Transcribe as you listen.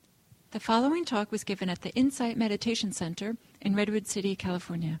The following talk was given at the Insight Meditation Center in Redwood City,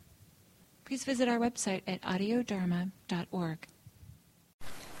 California. Please visit our website at audiodharma.org.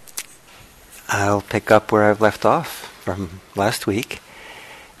 I'll pick up where I've left off from last week.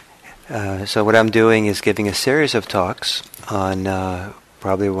 So what I'm doing is giving a series of talks on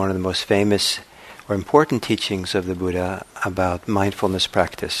probably one of the most famous or important teachings of the Buddha about mindfulness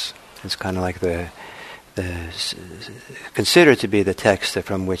practice. It's kind of like considered to be the text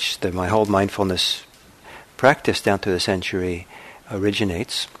from which my whole mindfulness practice down through the century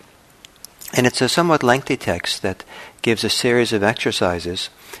originates. And it's a somewhat lengthy text that gives a series of exercises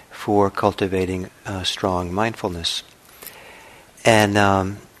for cultivating strong mindfulness.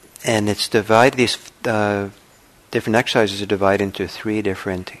 And it's divided. These different exercises are divided into three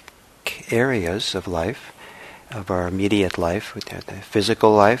different areas of life, of our immediate life, the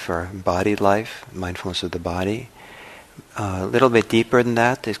physical life, our embodied life, mindfulness of the body. A little bit deeper than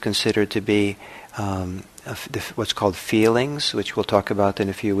that is considered to be what's called feelings, which we'll talk about in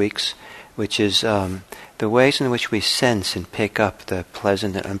a few weeks, which is the ways in which we sense and pick up the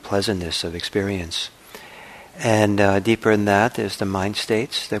pleasant and unpleasantness of experience. And deeper in that is the mind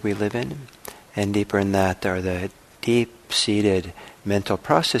states that we live in, and deeper in that are the deep-seated mental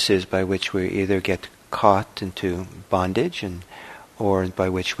processes by which we either get caught into bondage or by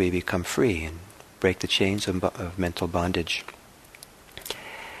which we become free and break the chains of mental bondage.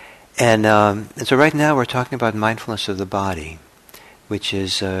 And so right now we're talking about mindfulness of the body, which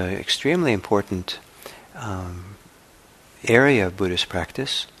is an extremely important area of Buddhist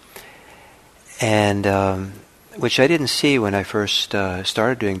practice, and which I didn't see when I first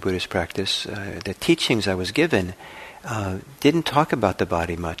started doing Buddhist practice. The teachings I was given didn't talk about the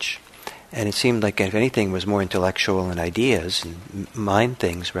body much. And it seemed like, if anything, was more intellectual and ideas and mind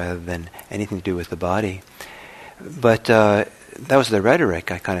things rather than anything to do with the body. But that was the rhetoric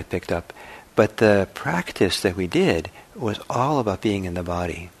I kind of picked up. But the practice that we did was all about being in the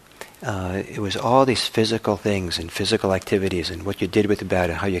body. It was all these physical things and physical activities and what you did with the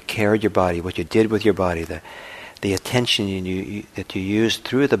body, how you carried your body, what you did with your body, the attention that you used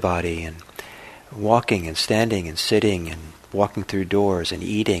through the body, and walking and standing and sitting and walking through doors and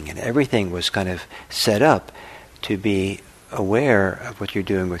eating, and everything was kind of set up to be aware of what you're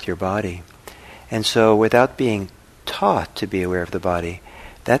doing with your body. And so without being taught to be aware of the body,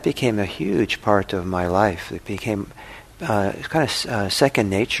 that became a huge part of my life. It became kind of second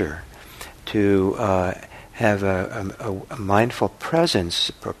nature to have a mindful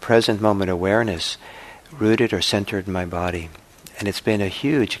presence, a present moment awareness rooted or centered in my body. And it's been a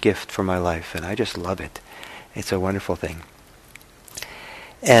huge gift for my life, and I just love it. It's a wonderful thing.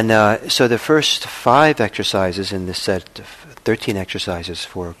 And so the first 5 exercises in this set of 13 exercises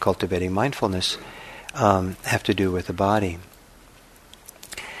for cultivating mindfulness have to do with the body.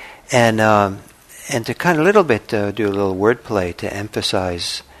 And to kind of do a little wordplay to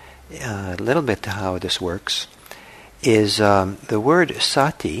emphasize a little bit how this works, is the word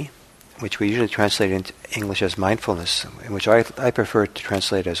sati, which we usually translate into English as mindfulness, which I prefer to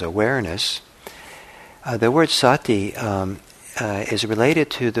translate as awareness. The word sati is related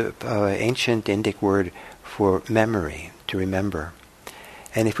to the ancient Indic word for memory, to remember.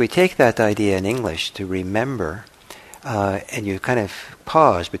 And if we take that idea in English, to remember, and you kind of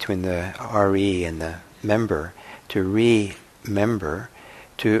pause between the re and the member, to remember,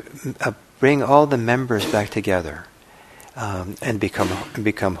 to bring all the members back together and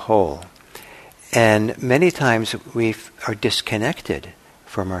become whole. And many times we are disconnected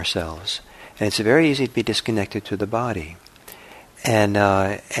from ourselves, and it's very easy to be disconnected to the body. And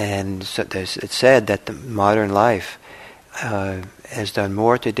so it's said that the modern life has done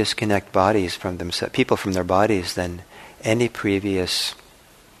more to disconnect people from their bodies than any previous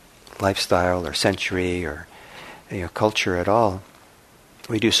lifestyle or century or culture at all.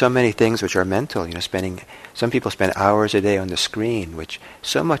 We do so many things which are mental. Some people spend hours a day on the screen, which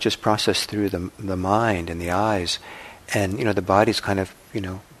so much is processed through the mind and the eyes, and the body's kind of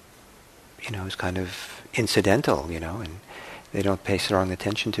is kind of incidental, and they don't pay strong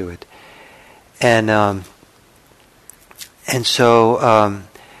attention to it. And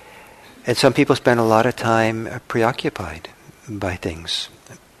some people spend a lot of time preoccupied by things.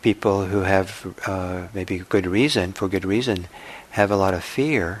 People who have maybe good reason, have a lot of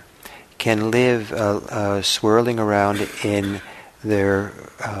fear, can live swirling around in their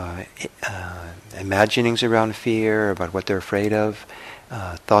imaginings around fear, about what they're afraid of,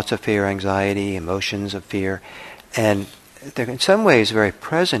 thoughts of fear, anxiety, emotions of fear, and they're in some ways very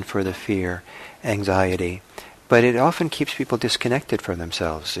present for the fear, anxiety, but it often keeps people disconnected from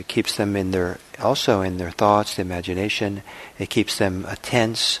themselves. It keeps them in their thoughts, the imagination. It keeps them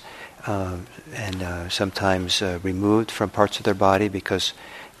tense. and sometimes removed from parts of their body because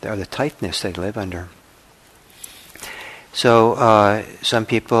of the tightness they live under. So some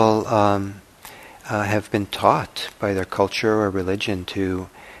people have been taught by their culture or religion to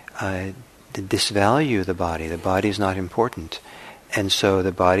disvalue the body. The body is not important. And so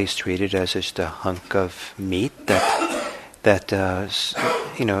the body is treated as just a hunk of meat that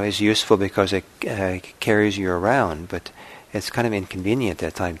is useful because it carries you around, but it's kind of inconvenient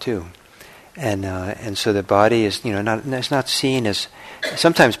at time too. And so the body is it's not seen as,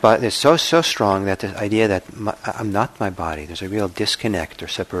 sometimes it's so strong that the idea that I'm not my body. There's a real disconnect or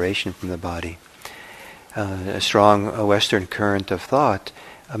separation from the body. A strong Western current of thought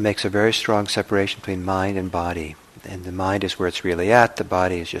makes a very strong separation between mind and body. And the mind is where it's really at, the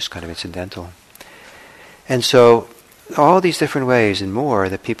body is just kind of incidental. And so all these different ways and more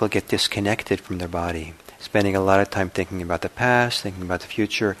that people get disconnected from their body, spending a lot of time thinking about the past, thinking about the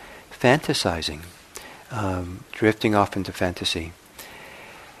future, fantasizing, drifting off into fantasy.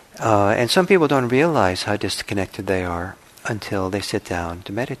 And some people don't realize how disconnected they are until they sit down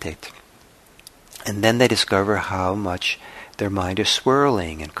to meditate. And then they discover how much their mind is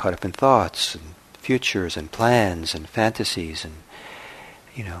swirling and caught up in thoughts and futures and plans and fantasies and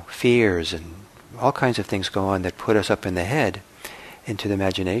fears and all kinds of things go on that put us up in the head into the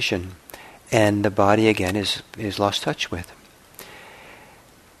imagination, and the body again is lost touch with.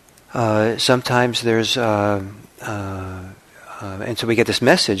 Sometimes there's and so we get this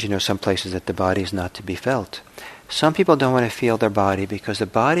message, some places that the body is not to be felt. Some people don't want to feel their body because the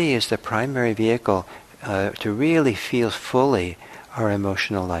body is the primary vehicle to really feel fully our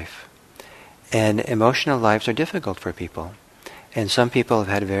emotional life. And emotional lives are difficult for people. And some people have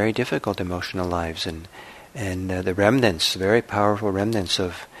had very difficult emotional lives, and the remnants, very powerful remnants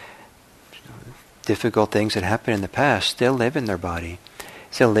of difficult things that happened in the past still live in their body,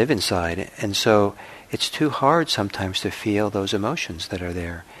 still live inside. And so it's too hard sometimes to feel those emotions that are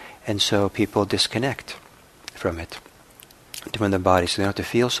there. And so people disconnect from it, from the body, so they don't have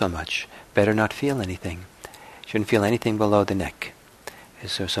to feel so much. Better not feel anything. Shouldn't feel anything below the neck,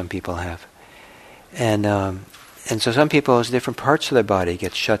 as so some people have. And so some people's different parts of their body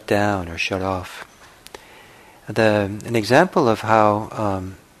get shut down or shut off. An example of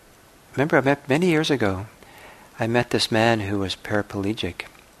how, many years ago, I met this man who was paraplegic.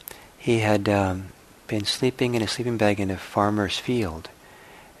 He had been sleeping in a sleeping bag in a farmer's field,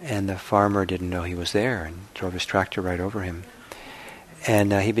 and the farmer didn't know he was there and drove his tractor right over him.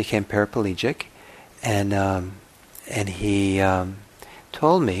 And he became paraplegic, and he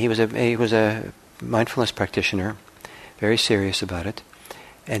told me he was a mindfulness practitioner, very serious about it,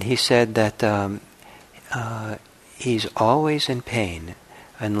 and he said that he's always in pain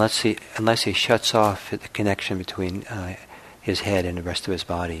unless he shuts off the connection between his head and the rest of his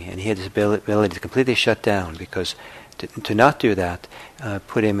body, and he had this ability to completely shut down, because to not do that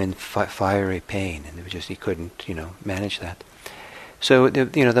put him in fiery pain, and he couldn't manage that. So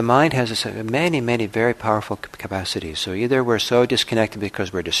the mind has many very powerful capacities. So either we're so disconnected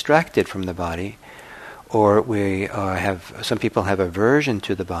because we're distracted from the body, or we some people have aversion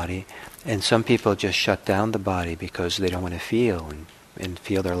to the body, and some people just shut down the body because they don't want to feel and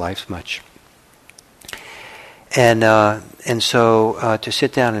feel their lives much. And so to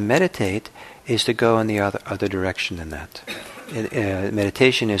sit down and meditate is to go in the other direction than that.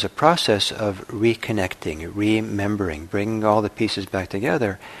 Meditation is a process of reconnecting, remembering, bringing all the pieces back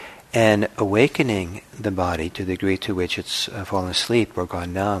together, and awakening the body to the degree to which it's fallen asleep or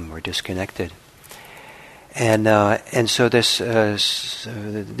gone numb or disconnected. And so this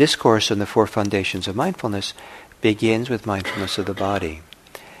discourse on the 4 foundations of mindfulness begins with mindfulness of the body.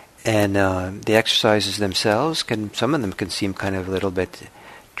 And the exercises themselves, some of them can seem kind of a little bit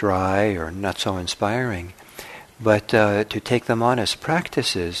dry or not so inspiring. But to take them on as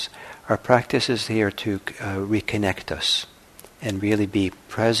practices are practices here to reconnect us and really be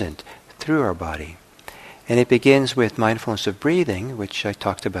present through our body. And it begins with mindfulness of breathing, which I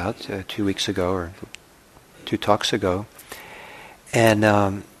talked about 2 weeks ago or 2 talks ago. And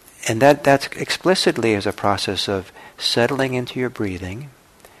that explicitly is a process of settling into your breathing.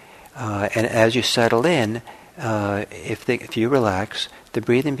 And as you settle in, if you relax, the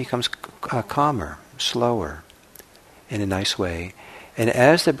breathing becomes calmer, slower, in a nice way. And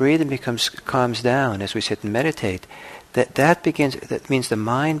as the breathing calms down, as we sit and meditate, that means the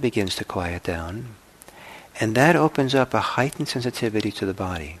mind begins to quiet down, and that opens up a heightened sensitivity to the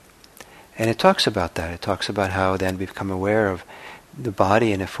body. And it talks about that. It talks about how then we become aware of the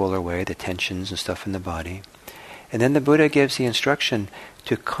body in a fuller way, the tensions and stuff in the body. And then the Buddha gives the instruction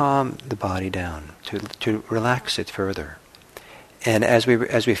to calm the body down, to relax it further. And as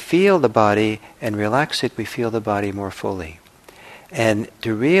we feel the body and relax it, we feel the body more fully. And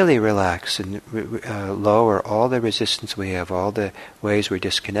to really relax and lower all the resistance we have, all the ways we're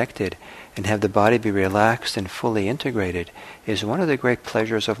disconnected, and have the body be relaxed and fully integrated is one of the great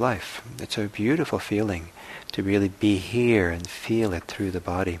pleasures of life. It's a beautiful feeling to really be here and feel it through the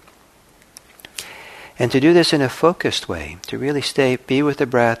body. And to do this in a focused way, to really be with the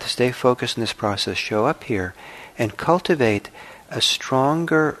breath, stay focused in this process, show up here, and cultivate a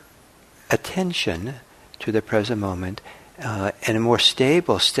stronger attention to the present moment, and a more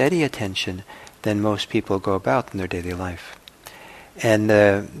stable, steady attention than most people go about in their daily life. And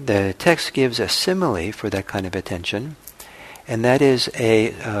the text gives a simile for that kind of attention, and that is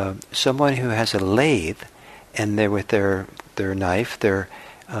someone who has a lathe, and they're with their knife, they're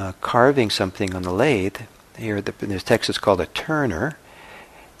carving something on the lathe. Here, this text is called a turner,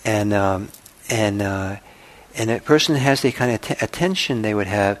 and a person has the kind of attention they would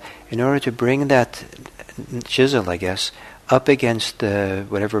have in order to bring that chisel, I guess, up against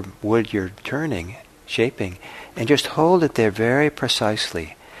whatever wood you're turning, shaping, and just hold it there very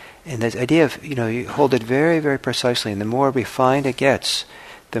precisely. And this idea of, you hold it very, very precisely, and the more refined it gets,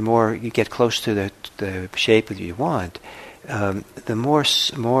 the more you get close to the shape that you want, the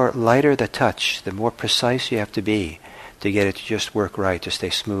more lighter the touch, the more precise you have to be to get it to just work right, to stay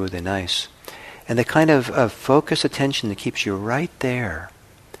smooth and nice. And the kind of focused attention that keeps you right there,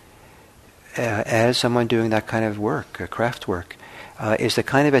 as someone doing that kind of work, craft work, is the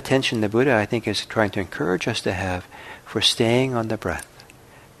kind of attention the Buddha, I think, is trying to encourage us to have for staying on the breath.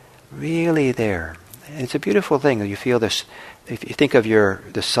 Really there. And it's a beautiful thing. You feel this, if you think of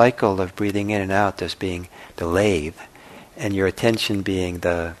the cycle of breathing in and out as being the lathe, and your attention being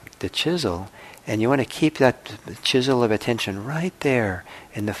the chisel, and you want to keep that chisel of attention right there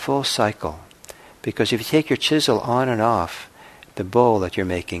in the full cycle. Because if you take your chisel on and off the bowl that you're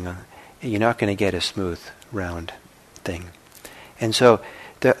making, you're not going to get a smooth, round thing. And so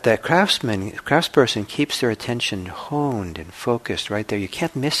the craftsperson keeps their attention honed and focused right there. You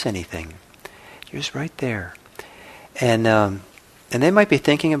can't miss anything. You're just right there. And they might be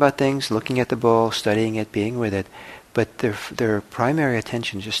thinking about things, looking at the bowl, studying it, being with it, but their primary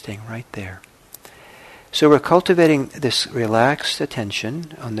attention is just staying right there. So we're cultivating this relaxed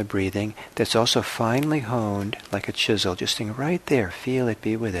attention on the breathing that's also finely honed like a chisel, just staying right there, feel it,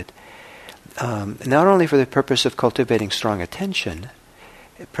 be with it. Not only for the purpose of cultivating strong attention,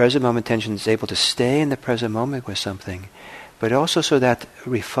 present moment attention is able to stay in the present moment with something, but also so that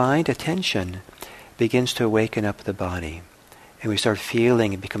refined attention begins to awaken up the body. And we start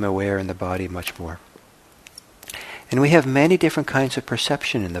feeling and become aware in the body much more. And we have many different kinds of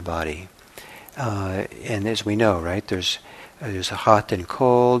perception in the body. And as we know, right, there's a hot and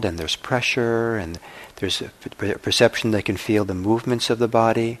cold, and there's pressure, and there's a perception that can feel the movements of the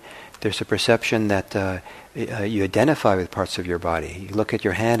body. There's a perception that you identify with parts of your body. You look at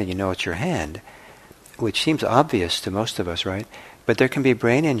your hand and you know it's your hand, which seems obvious to most of us, right? But there can be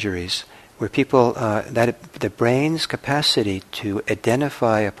brain injuries where people, the brain's capacity to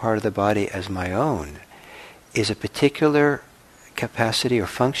identify a part of the body as my own is a particular capacity or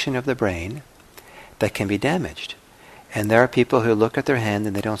function of the brain that can be damaged. And there are people who look at their hand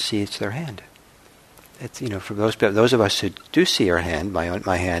and they don't see it's their hand. It's, for those of us who do see our hand,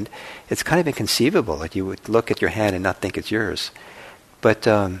 my hand, it's kind of inconceivable that you would look at your hand and not think it's yours. But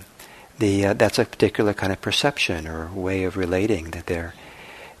that's a particular kind of perception or way of relating that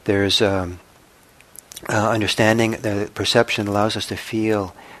there's understanding. The perception allows us to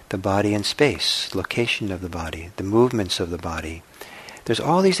feel the body in space, location of the body, the movements of the body. There's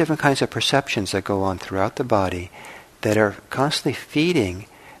all these different kinds of perceptions that go on throughout the body that are constantly feeding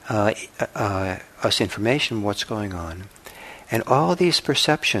us information on what's going on. And all these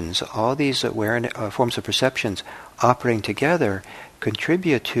perceptions, all these forms of perceptions operating together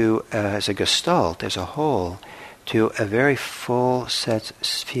contribute to, as a gestalt, as a whole, to a very full set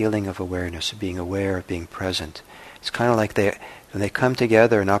feeling of awareness, of being aware, of being present. It's kind of like when they come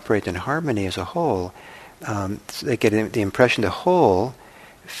together and operate in harmony as a whole, they get the impression the whole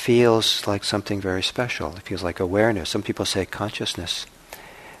feels like something very special. It feels like awareness. Some people say consciousness.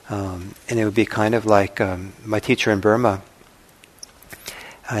 And it would be kind of like my teacher in Burma.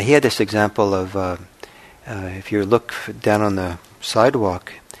 He had this example of if you look down on the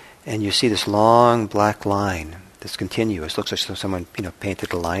sidewalk and you see this long black line that's continuous. Looks like someone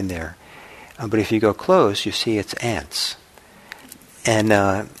painted a line there. But if you go close, you see it's ants. And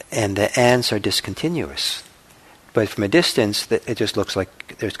the ants are discontinuous. But from a distance, it just looks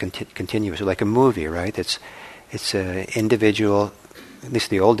like there's continuous, like a movie, right? It's individual, at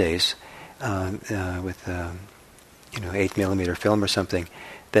least in the old days, with 8mm film or something.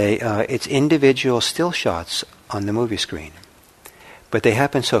 It's individual still shots on the movie screen. But they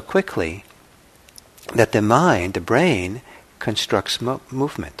happen so quickly that the brain, constructs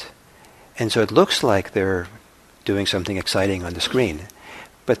movement. And so it looks like they're doing something exciting on the screen,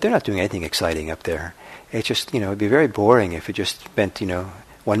 but they're not doing anything exciting up there. It's just, it'd be very boring if you just spent,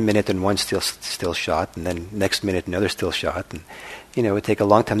 1 minute and one still shot, and then next minute another still shot, and, it would take a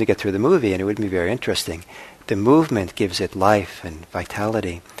long time to get through the movie, and it wouldn't be very interesting. The movement gives it life and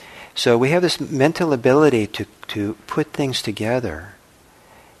vitality. So we have this mental ability to put things together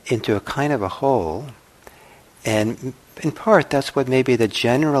into a kind of a whole, and in part that's what maybe the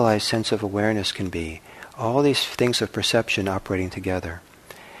generalized sense of awareness can be. All these things of perception operating together.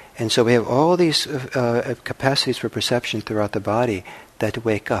 And so we have all these capacities for perception throughout the body that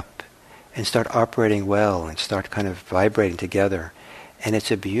wake up and start operating well and start kind of vibrating together. And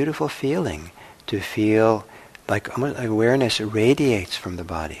it's a beautiful feeling to feel like awareness radiates from the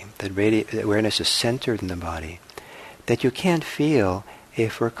body, that awareness is centered in the body, that you can't feel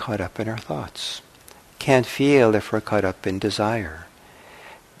if we're caught up in our thoughts. Can't feel if we're caught up in desire.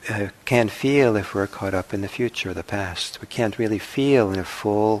 Can't feel if we're caught up in the future, the past. We can't really feel in a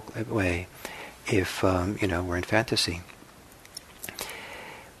full way if we're in fantasy.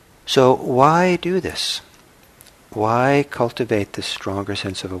 So why do this? Why cultivate this stronger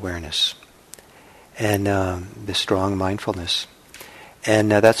sense of awareness and this strong mindfulness? And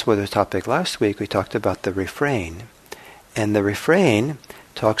that's what the topic last week. We talked about the refrain, and the refrain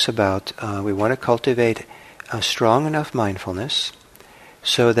talks about we want to cultivate a strong enough mindfulness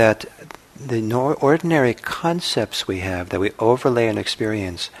so that the ordinary concepts we have that we overlay on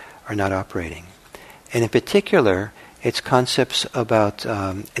experience are not operating. And in particular, it's concepts about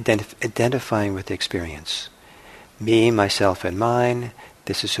identifying with the experience. Me, myself, and mine,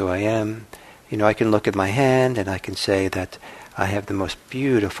 this is who I am. I can look at my hand and I can say that I have the most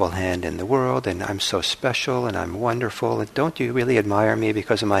beautiful hand in the world, and I'm so special, and I'm wonderful, and don't you really admire me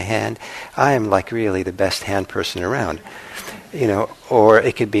because of my hand? I am like really the best hand person around. Or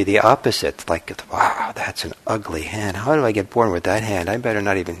it could be the opposite, like, wow, that's an ugly hand. How do I get born with that hand? I better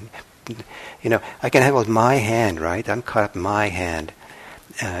not even, I can have it with my hand, right? I'm caught up in my hand,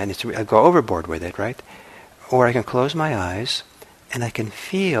 and I go overboard with it, right? Or I can close my eyes, and I can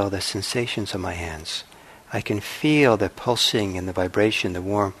feel the sensations of my hands. I can feel the pulsing and the vibration, the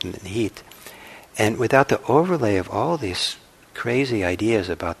warmth and the heat. And without the overlay of all these crazy ideas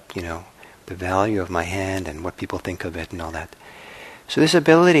about, the value of my hand and what people think of it and all that. So this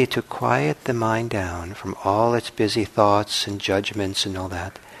ability to quiet the mind down from all its busy thoughts and judgments and all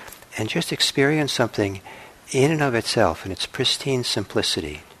that, and just experience something in and of itself in its pristine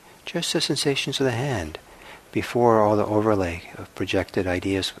simplicity, just the sensations of the hand before all the overlay of projected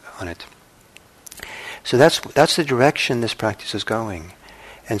ideas on it. So that's the direction this practice is going.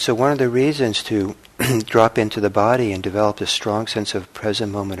 And so one of the reasons to drop into the body and develop a strong sense of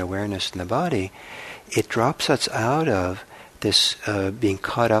present moment awareness in the body, it drops us out of this being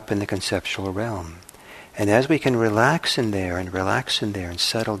caught up in the conceptual realm. And as we can relax in there and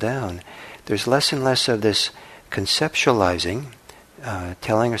settle down, there's less and less of this conceptualizing,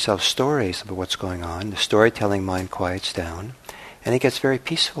 telling ourselves stories about what's going on. The storytelling mind quiets down, and it gets very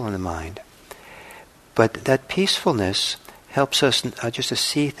peaceful in the mind. But that peacefulness helps us just to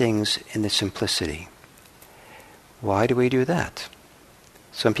see things in the simplicity. Why do we do that?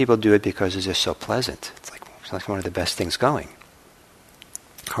 Some people do it because it's just so pleasant. It's like one of the best things going.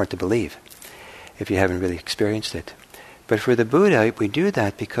 Hard to believe if you haven't really experienced it. But for the Buddha, we do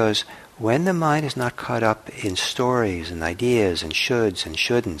that because when the mind is not caught up in stories and ideas and shoulds and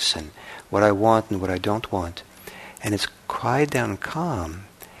shouldn'ts and what I want and what I don't want, and it's quiet down and calm,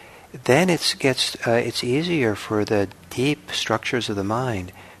 then it's easier for the deep structures of the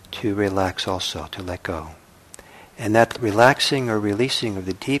mind to relax also, to let go. And that relaxing or releasing of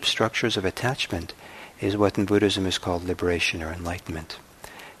the deep structures of attachment is what in Buddhism is called liberation or enlightenment.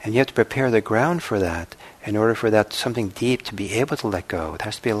 And you have to prepare the ground for that in order for that something deep to be able to let go. There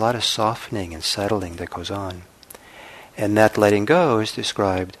has to be a lot of softening and settling that goes on. And that letting go is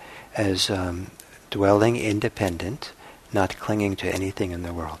described as dwelling independent, not clinging to anything in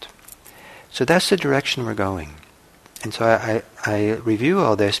the world. So that's the direction we're going. And so I review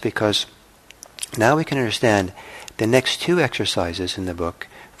all this because now we can understand the next two exercises in the book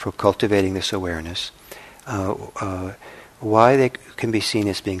for cultivating this awareness, why they can be seen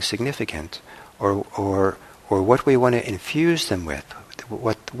as being significant, or what we want to infuse them with,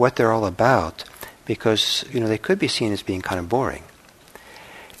 what they're all about, because they could be seen as being kind of boring.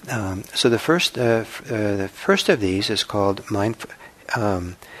 So the first of these is called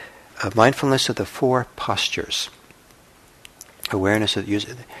mindfulness of the four postures. awareness of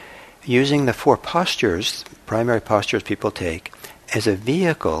using the 4 postures, primary postures people take, as a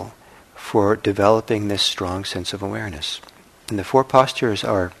vehicle for developing this strong sense of awareness. And the 4 postures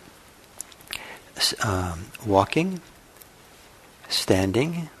are walking,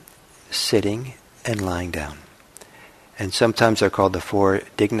 standing, sitting, and lying down. And sometimes they're called the 4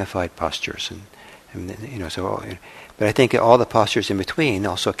 dignified postures. But I think all the postures in between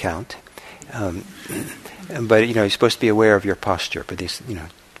also count. But you're supposed to be aware of your posture. But these,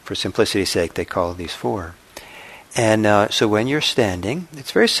 for simplicity's sake, they call these 4. And so when you're standing,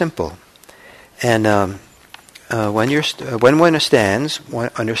 it's very simple. And when one stands,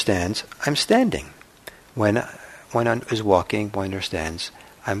 one understands, I'm standing. When one is walking, one understands,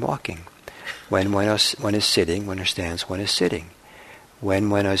 I'm walking. When one is sitting, one understands, one is sitting. When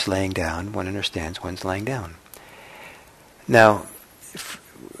one is laying down, one understands, one's lying down. Now,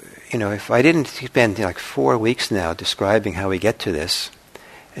 if I didn't spend 4 weeks now describing how we get to this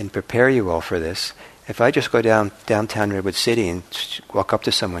and prepare you all for this, if I just go downtown Redwood City and walk up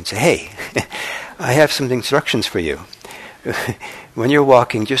to someone and say, hey, I have some instructions for you. When you're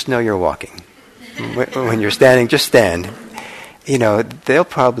walking, just know you're walking. When you're standing, just stand. They'll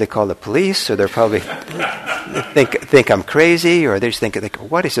probably call the police, or they'll probably think I'm crazy, or they just think,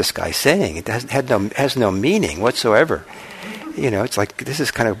 what is this guy saying? It has no meaning whatsoever. It's like, this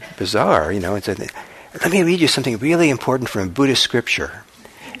is kind of bizarre. Let me read you something really important from Buddhist scripture.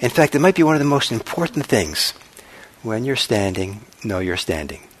 In fact, it might be one of the most important things. When you're standing, know you're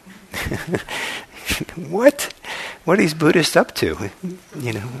standing. What? What are these Buddhists up to?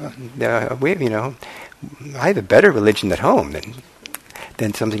 I have a better religion at home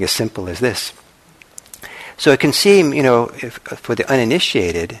than something as simple as this. So it can seem, for the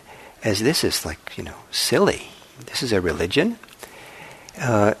uninitiated, as this is silly. This is a religion.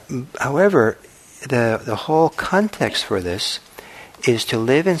 However, the whole context for this is to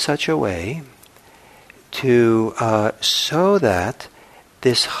live in such a way so that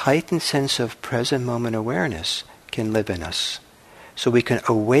this heightened sense of present moment awareness can live in us. So we can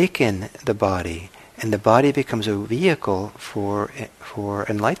awaken the body, and the body becomes a vehicle for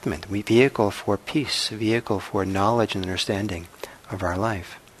enlightenment, a vehicle for peace, a vehicle for knowledge and understanding of our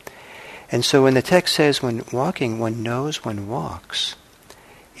life. And so when the text says when walking, one knows one walks,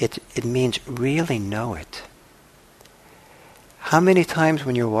 it means really know it. How many times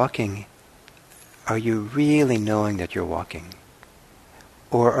when you're walking are you really knowing that you're walking?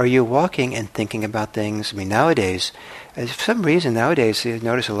 Or are you walking and thinking about things? Nowadays, for some reason nowadays, you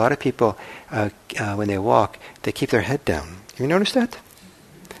notice a lot of people, when they walk, they keep their head down. Have you noticed that?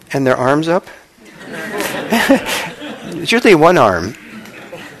 And their arms up? It's usually one arm.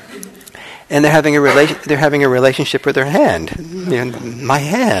 And they're having a relationship with their hand. My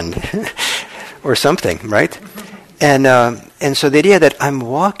hand. Or something, right? And so the idea that I'm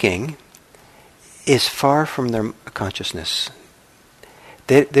walking is far from their consciousness.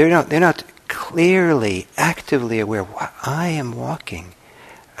 They're not clearly, actively aware. I am walking.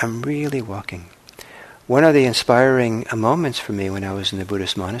 I'm really walking. One of the inspiring moments for me when I was in the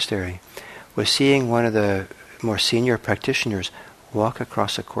Buddhist monastery was seeing one of the more senior practitioners walk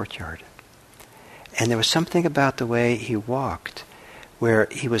across a courtyard. And there was something about the way he walked where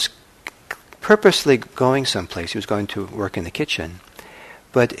he was purposely going someplace. He was going to work in the kitchen.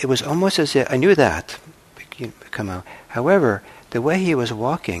 But it was almost as if, I knew that, come out. However, the way he was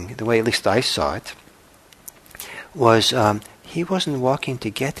walking, the way at least I saw it, was he wasn't walking to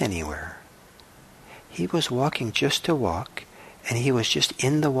get anywhere. He was walking just to walk, and he was just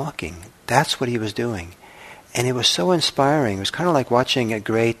in the walking. That's what he was doing. And it was so inspiring. It was kind of like watching a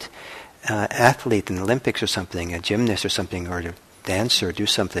great athlete in the Olympics or something, a gymnast or something, or a dancer do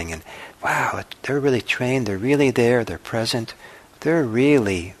something, and wow, they're really trained, they're really there, they're present, they're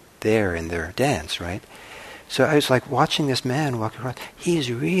really there in their dance, right? So I was like watching this man walk around.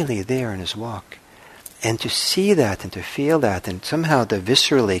 He's really there in his walk. And to see that and to feel that and somehow to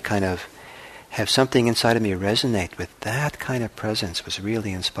viscerally kind of have something inside of me resonate with that kind of presence was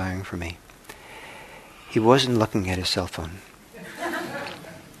really inspiring for me. He wasn't looking at his cell phone.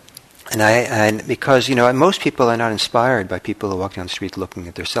 And because, most people are not inspired by people who walk down the street looking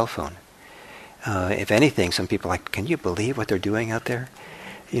at their cell phone. If anything, some people are like, can you believe what they're doing out there?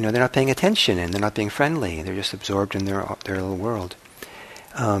 They're not paying attention and they're not being friendly. They're just absorbed in their little world.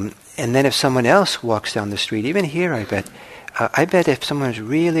 And then if someone else walks down the street, even here I bet if someone's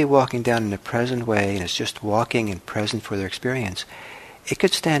really walking down in a present way and is just walking and present for their experience, it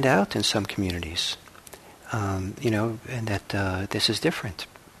could stand out in some communities. And that this is different.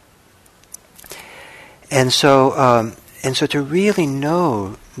 And so to really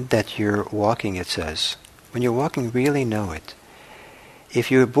know that you're walking, it says, when you're walking, really know it.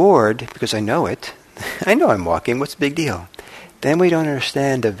 If you're bored, because I know it, I know I'm walking, what's the big deal? Then we don't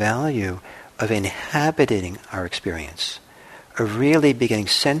understand the value of inhabiting our experience, of really being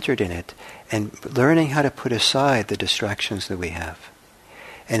centered in it and learning how to put aside the distractions that we have.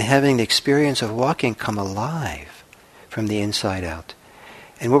 And having the experience of walking come alive from the inside out.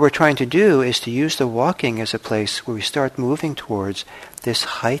 And what we're trying to do is to use the walking as a place where we start moving towards this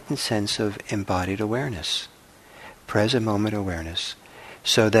heightened sense of embodied awareness, present moment awareness,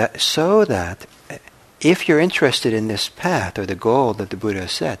 so that if you're interested in this path or the goal that the Buddha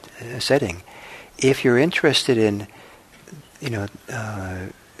is setting, if you're interested in,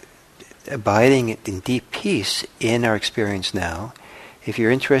 abiding in deep peace in our experience now, if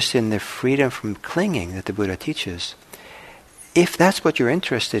you're interested in the freedom from clinging that the Buddha teaches, if that's what you're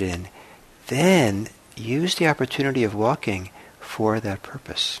interested in, then use the opportunity of walking for that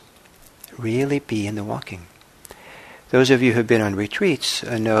purpose. Really be in the walking. Those of you who have been on retreats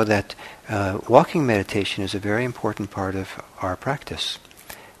know that walking meditation is a very important part of our practice.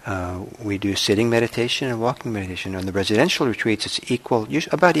 We do sitting meditation and walking meditation. On the residential retreats, it's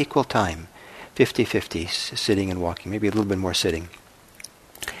about equal time, 50-50, sitting and walking, maybe a little bit more sitting.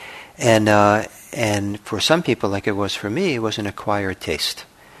 And for some people, like it was for me, it was an acquired taste.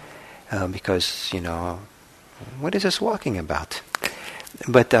 Because, what is this walking about?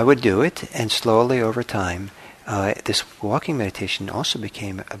 But I would do it, and slowly over time, this walking meditation also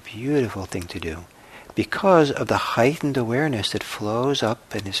became a beautiful thing to do because of the heightened awareness that flows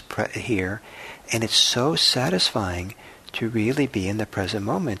up and is here, and it's so satisfying to really be in the present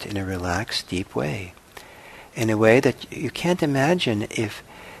moment in a relaxed, deep way. In a way that you can't imagine if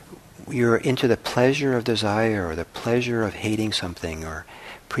you're into the pleasure of desire or the pleasure of hating something or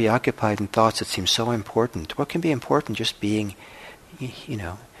preoccupied in thoughts that seem so important. What can be important? Just being,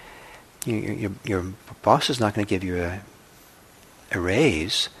 your boss is not going to give you a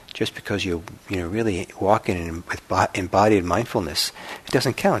raise just because you really walk in with embodied mindfulness. It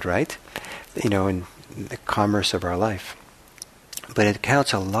doesn't count, right? In the commerce of our life. But it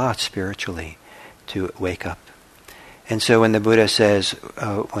counts a lot spiritually to wake up. And so when the Buddha says,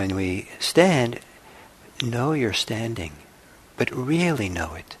 when we stand, know you're standing, but really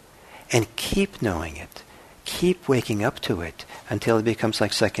know it, and keep knowing it, keep waking up to it until it becomes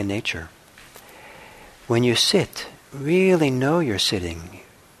like second nature. When you sit, really know you're sitting.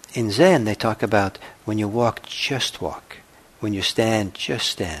 In Zen, they talk about when you walk, just walk. When you stand, just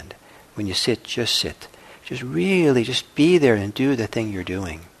stand. When you sit, just sit. Just be there and do the thing you're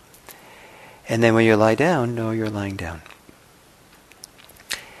doing. And then when you lie down, know you're lying down.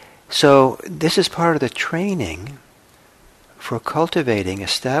 So this is part of the training for cultivating,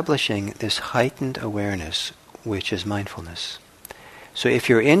 establishing this heightened awareness, which is mindfulness. So if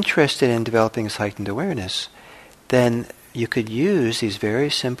you're interested in developing this heightened awareness, then you could use these very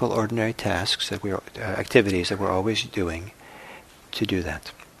simple, ordinary tasks activities that we're always doing to do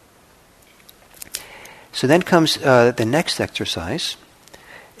that. So then comes the next exercise,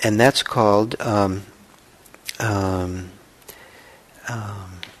 and that's called, I don't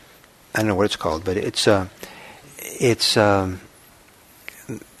know what it's called, but it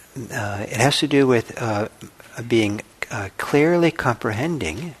has to do with being clearly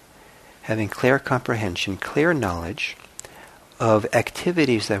comprehending, having clear comprehension, clear knowledge of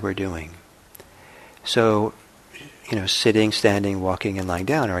activities that we're doing. So, sitting, standing, walking, and lying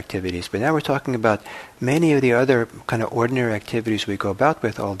down are activities. But now we're talking about many of the other kind of ordinary activities we go about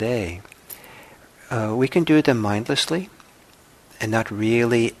with all day. We can do them mindlessly and not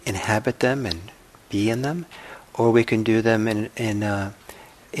really inhabit them and be in them, or we can do them in an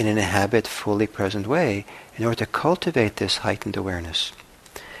inhabit, fully present way in order to cultivate this heightened awareness.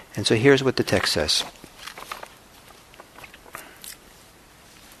 And so here's what the text says.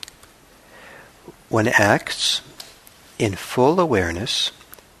 One acts in full awareness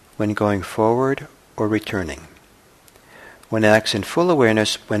when going forward or returning. One acts in full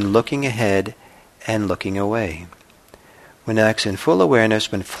awareness when looking ahead and looking away. One acts in full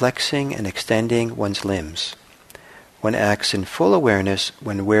awareness when flexing and extending one's limbs. One acts in full awareness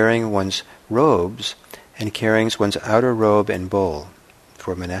when wearing one's robes and carrying one's outer robe and bowl,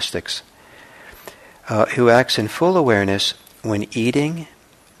 for monastics. Who acts in full awareness when eating,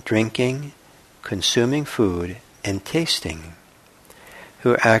 drinking, consuming food, and tasting.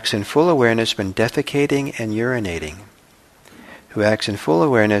 Who acts in full awareness when defecating and urinating. Who acts in full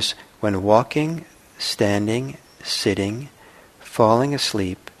awareness when walking, standing, sitting, falling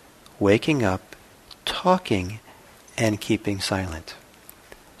asleep, waking up, talking, and keeping silent.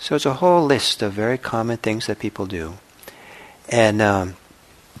 So it's a whole list of very common things that people do. And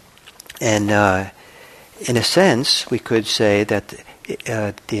in a sense, we could say that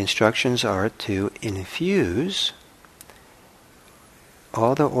the instructions are to infuse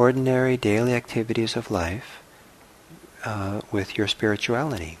all the ordinary daily activities of life with your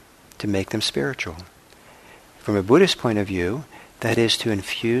spirituality, to make them spiritual. From a Buddhist point of view, that is to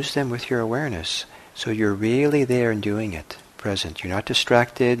infuse them with your awareness, so you're really there and doing it, present. You're not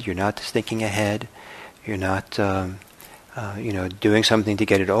distracted, you're not thinking ahead, you're not doing something to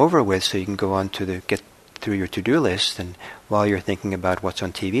get it over with so you can go on to get through your to-do list, and while you're thinking about what's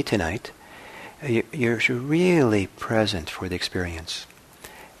on TV tonight, you're really present for the experience.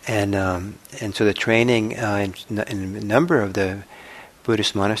 And so the training in a number of the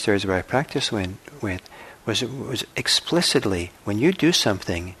Buddhist monasteries where I practiced with was explicitly, when you do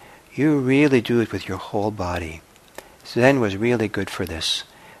something, you really do it with your whole body. Zen was really good for this.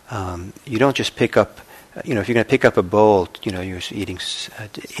 You don't just pick up, if you're going to pick up a bowl, you're eating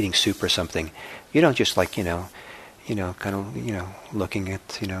soup or something. You don't just looking at,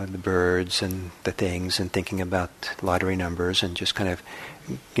 the birds and the things and thinking about lottery numbers and just kind of,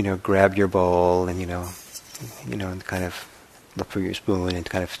 grab your bowl and, and kind of look for your spoon and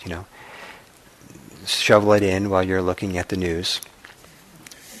kind of, shovel it in while you're looking at the news.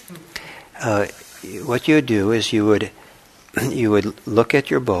 What you would do is you would look at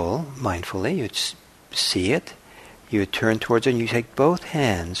your bowl mindfully, you'd see it, you would turn towards it, and you take both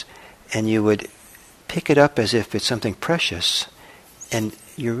hands and you would pick it up as if it's something precious, and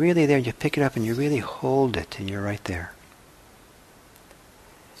you're really there, and you pick it up and you really hold it, and you're right there.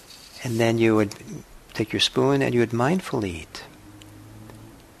 And then you would take your spoon and you would mindfully eat.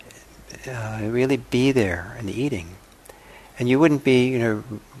 Really be there in the eating. And you wouldn't be,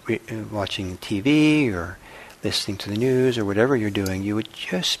 watching TV or listening to the news or whatever you're doing. You would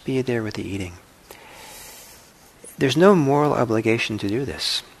just be there with the eating. There's no moral obligation to do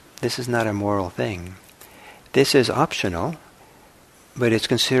this. This is not a moral thing. This is optional, but it's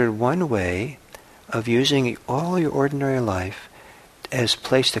considered one way of using all your ordinary life as a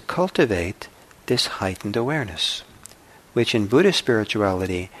place to cultivate this heightened awareness, which in Buddhist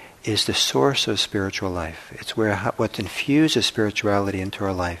spirituality is the source of spiritual life. It's where what infuses spirituality into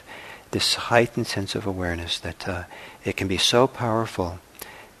our life, this heightened sense of awareness that it can be so powerful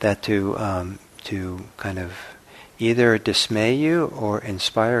that to kind of either dismay you or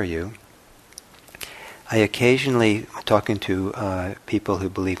inspire you. I occasionally, talking to people who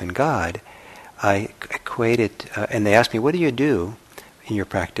believe in God, I equate it, and they ask me, what do you do in your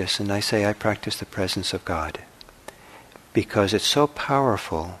practice? And I say, I practice the presence of God. Because it's so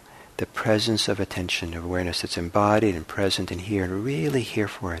powerful, the presence of attention, of awareness that's embodied and present and here, and really here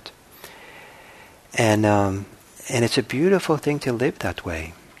for it. And it's a beautiful thing to live that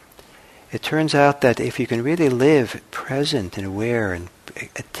way. It turns out that if you can really live present and aware and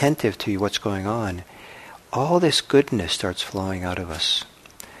attentive to what's going on, all this goodness starts flowing out of us.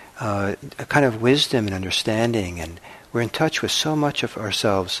 A kind of wisdom and understanding, and we're in touch with so much of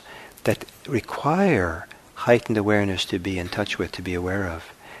ourselves that require heightened awareness to be in touch with, to be aware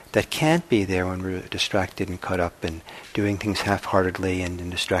of, that can't be there when we're distracted and caught up and doing things half-heartedly and in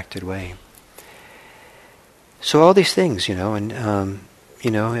a distracted way. So all these things, and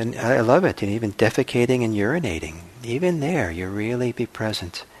I love it. And even defecating and urinating, even there, you really be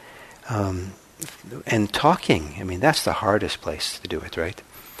present. And talking, that's the hardest place to do it, right?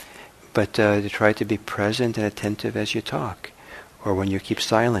 But to try to be present and attentive as you talk. Or when you keep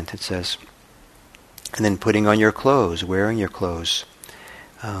silent, it says. And then putting on your clothes, wearing your clothes.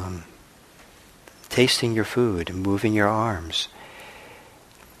 Tasting your food, moving your arms.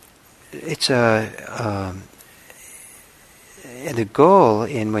 It's the goal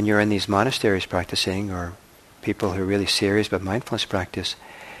when you're in these monasteries practicing, or people who are really serious about mindfulness practice,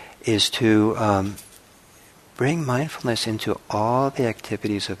 is to bring mindfulness into all the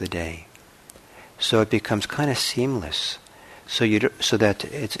activities of the day, so it becomes kind of seamless, so that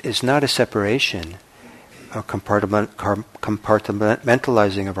it's not a separation or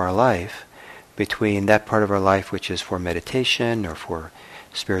compartmentalizing of our life between that part of our life which is for meditation or for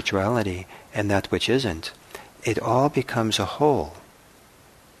spirituality and that which isn't. It all becomes a whole.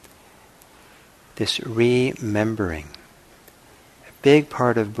 This remembering. A big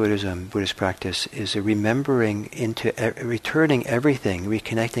part of Buddhist practice, is a remembering into returning everything,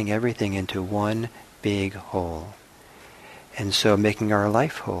 reconnecting everything into one big whole. And so making our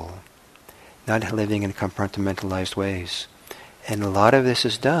life whole. Not living in compartmentalized ways. And a lot of this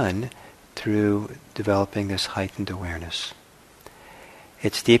is done through developing this heightened awareness.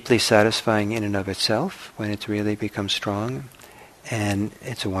 It's deeply satisfying in and of itself when it really becomes strong, and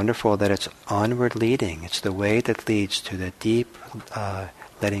it's wonderful that it's onward leading. It's the way that leads to the deep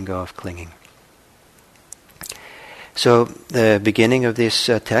letting go of clinging. So the beginning of this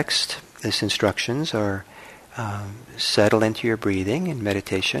text, these instructions are settle into your breathing in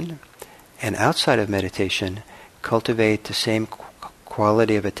meditation, and outside of meditation, cultivate the same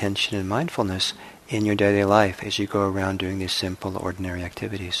quality of attention and mindfulness in your daily life as you go around doing these simple, ordinary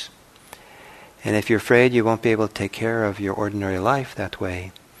activities. And if you're afraid you won't be able to take care of your ordinary life that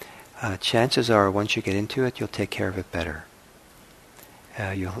way, chances are once you get into it, you'll take care of it better.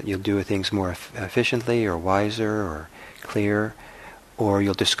 You'll do things more efficiently or wiser or clearer, or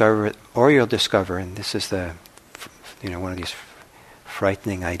you'll discover, and this is the, one of these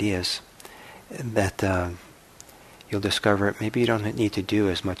frightening ideas, that you'll discover maybe you don't need to do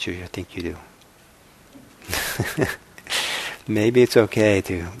as much as you think you do. Maybe it's okay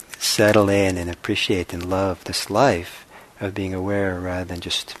to settle in and appreciate and love this life of being aware rather than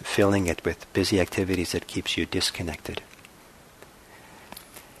just filling it with busy activities that keeps you disconnected.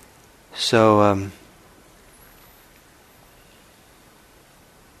 So,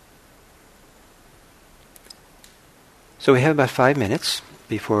 so we have about 5 minutes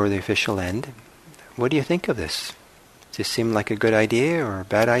before the official end. What do you think of this? Does this seem like a good idea or a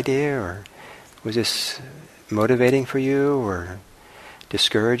bad idea, or was this motivating for you or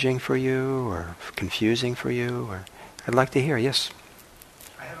discouraging for you or confusing for you? Or I'd like to hear. Yes.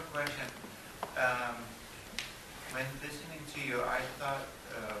 I have a question. When listening to you, I thought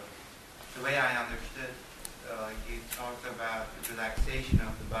the way I understood, you talked about relaxation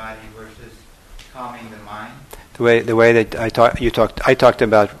of the body versus calming the mind. The way that I talked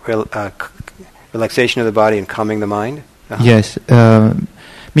about relaxation of the body and calming the mind. Uh-huh. Yes,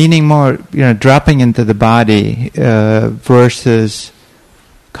 meaning more, dropping into the body versus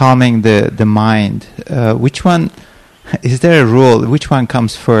calming the mind. Which one? Is there a rule? Which one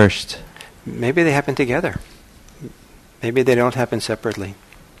comes first? Maybe they happen together. Maybe they don't happen separately.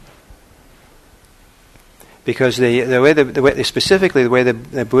 Because specifically the way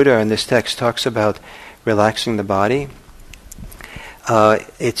the Buddha in this text talks about relaxing the body,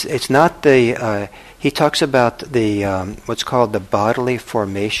 it's not the. He talks about the what's called the bodily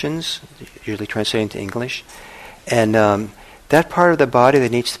formations, usually translated into English, and that part of the body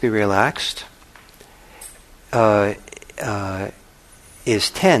that needs to be relaxed is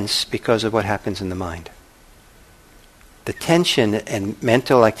tense because of what happens in the mind. The tension and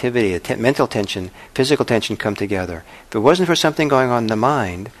mental activity, mental tension, physical tension come together. If it wasn't for something going on in the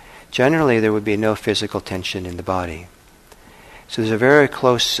mind, generally there would be no physical tension in the body. So there's a very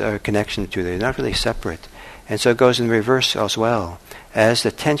close connection to them. They're not really separate. And so it goes in reverse as well. As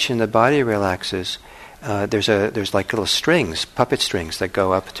the tension in the body relaxes, there's like little strings, puppet strings that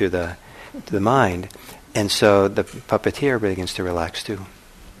go up to the mind. And so the puppeteer begins to relax too.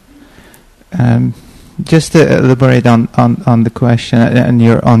 Just to elaborate on the question and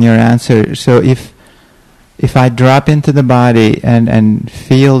on your answer. So if I drop into the body and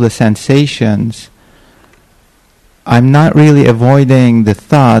feel the sensations, I'm not really avoiding the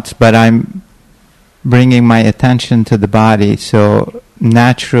thoughts, but I'm bringing my attention to the body. So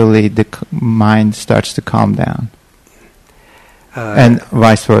naturally, the mind starts to calm down, and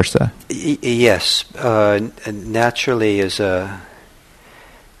vice versa. Yes, naturally is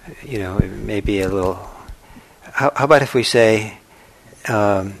maybe a little. How about if we say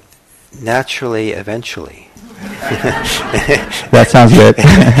naturally, eventually? That sounds good.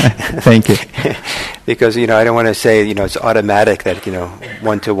 Thank you. Because I don't want to say it's automatic that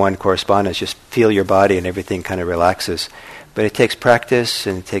 1-to-1 correspondence. Just feel your body and everything kind of relaxes. But it takes practice,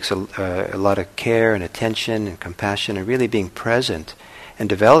 and it takes a lot of care and attention and compassion and really being present and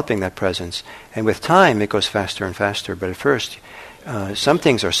developing that presence. And with time, it goes faster and faster. But at first, some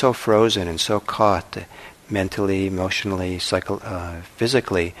things are so frozen and so caught mentally, emotionally,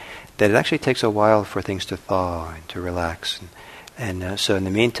 physically, that it actually takes a while for things to thaw and to relax. And so in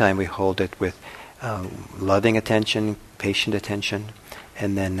the meantime, we hold it with loving attention, patient attention,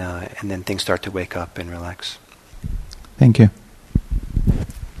 and then things start to wake up and relax. Thank you.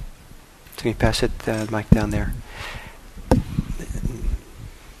 So can you pass it, Mike, down there?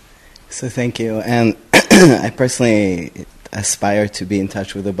 So thank you. And I personally aspire to be in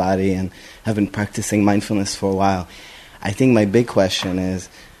touch with the body and have been practicing mindfulness for a while. I think my big question is,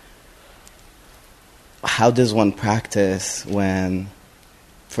 how does one practice when,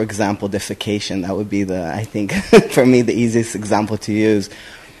 for example, defecation, that would be I think, for me, the easiest example to use,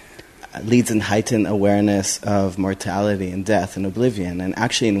 leads in heightened awareness of mortality and death and oblivion. And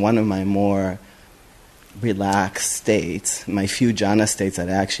actually in one of my more relaxed states, my few jhana states that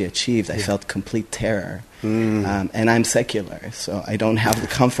I actually achieved, I felt complete terror. And I'm secular, so I don't have the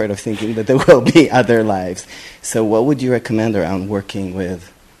comfort of thinking that there will be other lives. So what would you recommend around working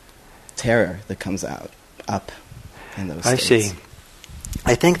with terror that comes up? in those I states. see.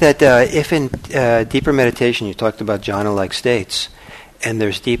 I think that if in deeper meditation you talked about jhana-like states, and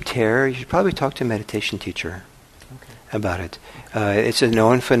there's deep terror, you should probably talk to a meditation teacher about it. It's a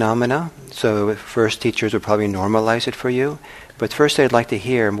known phenomena, so first teachers would probably normalize it for you, but first they'd like to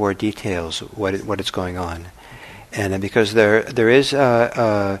hear more details, what is going on. And because there is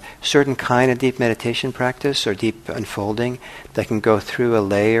a certain kind of deep meditation practice or deep unfolding that can go through a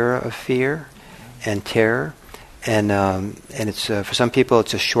layer of fear and terror, and it's for some people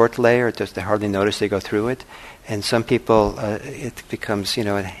it's a short layer; they hardly notice they go through it, and some people it becomes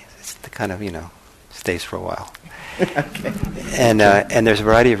it's the kind of stays for a while. Okay. And there's a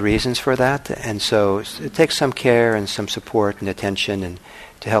variety of reasons for that, and so it takes some care and some support and attention and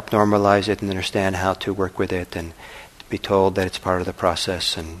to help normalize it and understand how to work with it and be told that it's part of the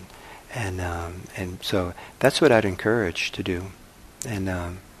process and so that's what I'd encourage to do, and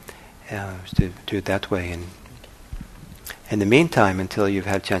to do it that way. And in the meantime, until you've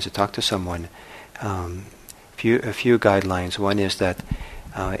had a chance to talk to someone, a few guidelines. One is that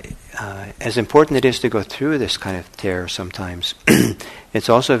as important it is to go through this kind of terror sometimes, it's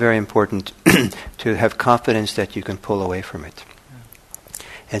also very important to have confidence that you can pull away from it.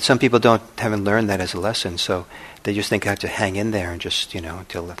 And some people haven't learned that as a lesson, so they just think I have to hang in there and just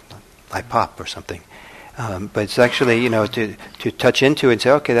until I pop or something. But it's actually to touch into it and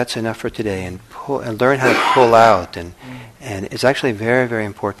say, okay, that's enough for today, and learn how to pull out, and it's actually a very, very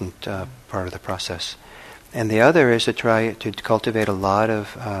important part of the process. And the other is to try to cultivate a lot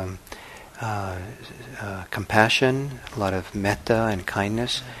of compassion, a lot of metta and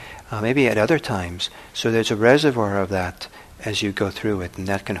kindness, maybe at other times. So there's a reservoir of that as you go through it, and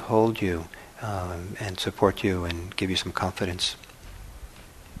that can hold you and support you and give you some confidence.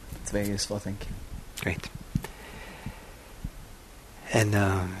 It's very useful, thank you. Great.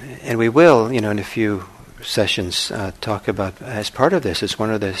 And we will, in a few sessions, talk about, as part of this, it's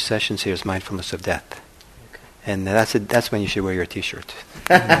one of the sessions here is mindfulness of death. And that's when you should wear your T-shirt.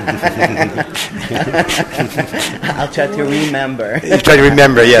 I'll try to remember. You try to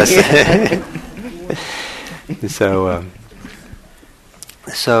remember, yes.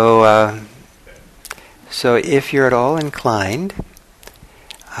 So if you're at all inclined,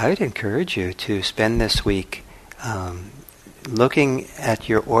 I would encourage you to spend this week looking at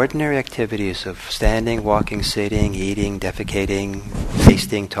your ordinary activities of standing, walking, sitting, eating, defecating,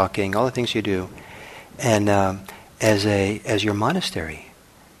 tasting, talking, all the things you do, and as your monastery,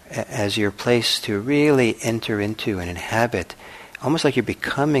 as your place to really enter into and inhabit, almost like you're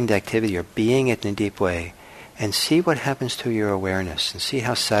becoming the activity, you're being it in a deep way, and see what happens to your awareness, and see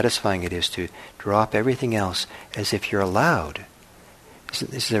how satisfying it is to drop everything else as if you're allowed.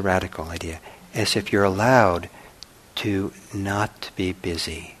 This is a radical idea. As if you're allowed to not be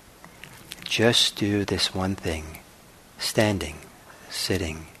busy. Just do this one thing. Standing,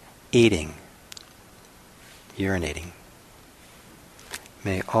 sitting, eating, urinating.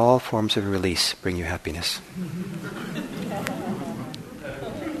 May all forms of release bring you happiness.